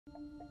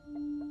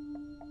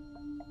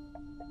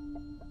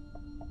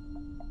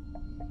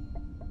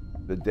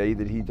The day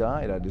that he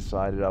died, I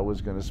decided I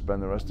was going to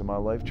spend the rest of my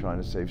life trying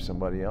to save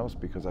somebody else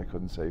because I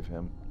couldn't save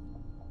him.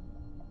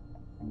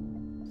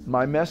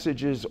 My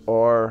messages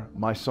are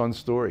my son's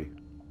story,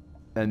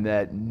 and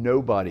that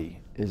nobody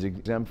is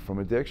exempt from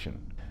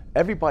addiction.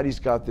 Everybody's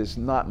got this,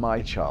 not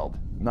my child,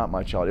 not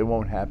my child. It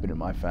won't happen in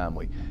my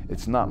family.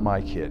 It's not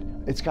my kid.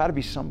 It's got to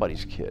be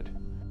somebody's kid.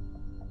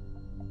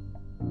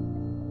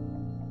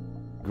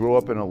 Grew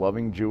up in a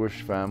loving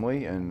Jewish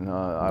family, and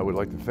I would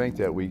like to think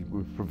that we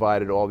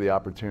provided all the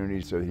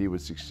opportunities so that he would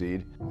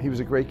succeed. He was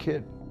a great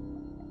kid.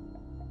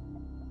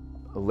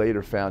 I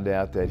later found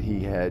out that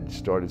he had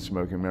started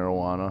smoking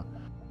marijuana.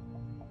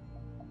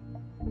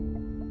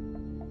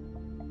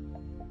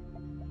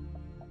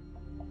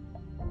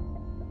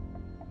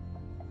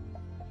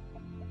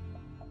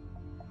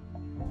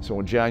 So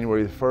on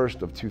January the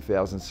 1st of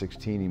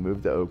 2016, he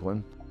moved to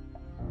Oakland.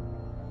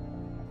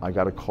 I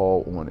got a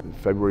call on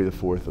February the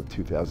 4th of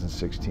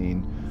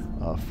 2016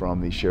 from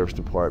the Sheriff's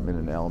Department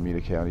in Alameda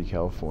County,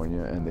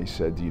 California, and they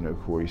said, "Do you know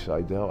Corey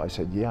Seidel?" I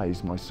said, "Yeah,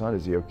 he's my son.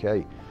 Is he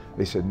okay?"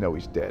 They said, "No,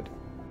 he's dead."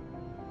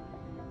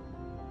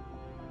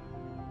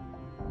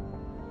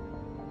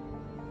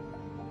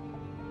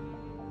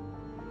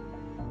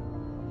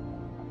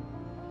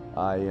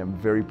 I am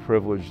very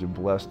privileged and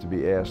blessed to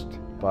be asked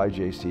by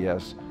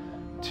JCS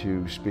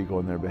to speak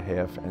on their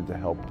behalf and to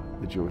help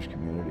the Jewish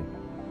community.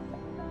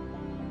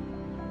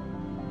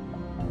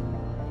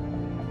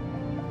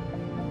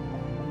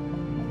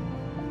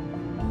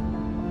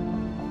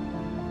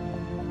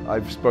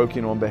 I've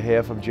spoken on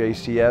behalf of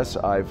JCS.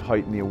 I've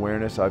heightened the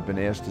awareness. I've been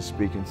asked to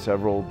speak in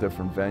several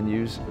different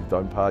venues. I've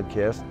done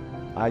podcasts.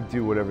 I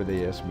do whatever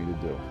they ask me to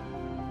do.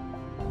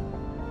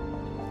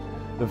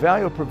 The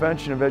value of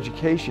prevention of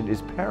education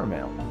is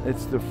paramount.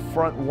 It's the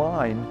front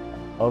line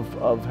of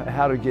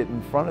how to get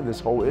in front of this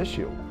whole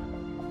issue.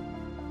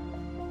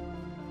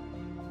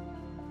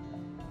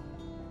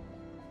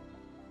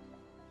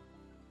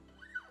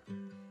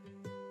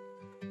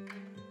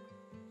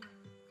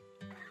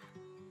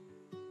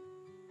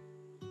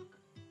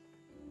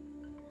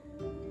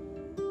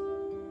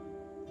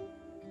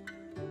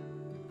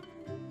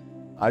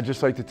 I'd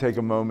just like to take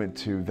a moment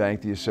to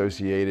thank the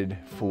Associated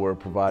for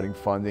providing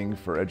funding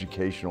for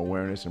educational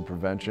awareness and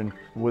prevention.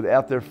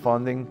 Without their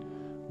funding,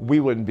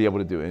 we wouldn't be able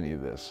to do any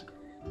of this.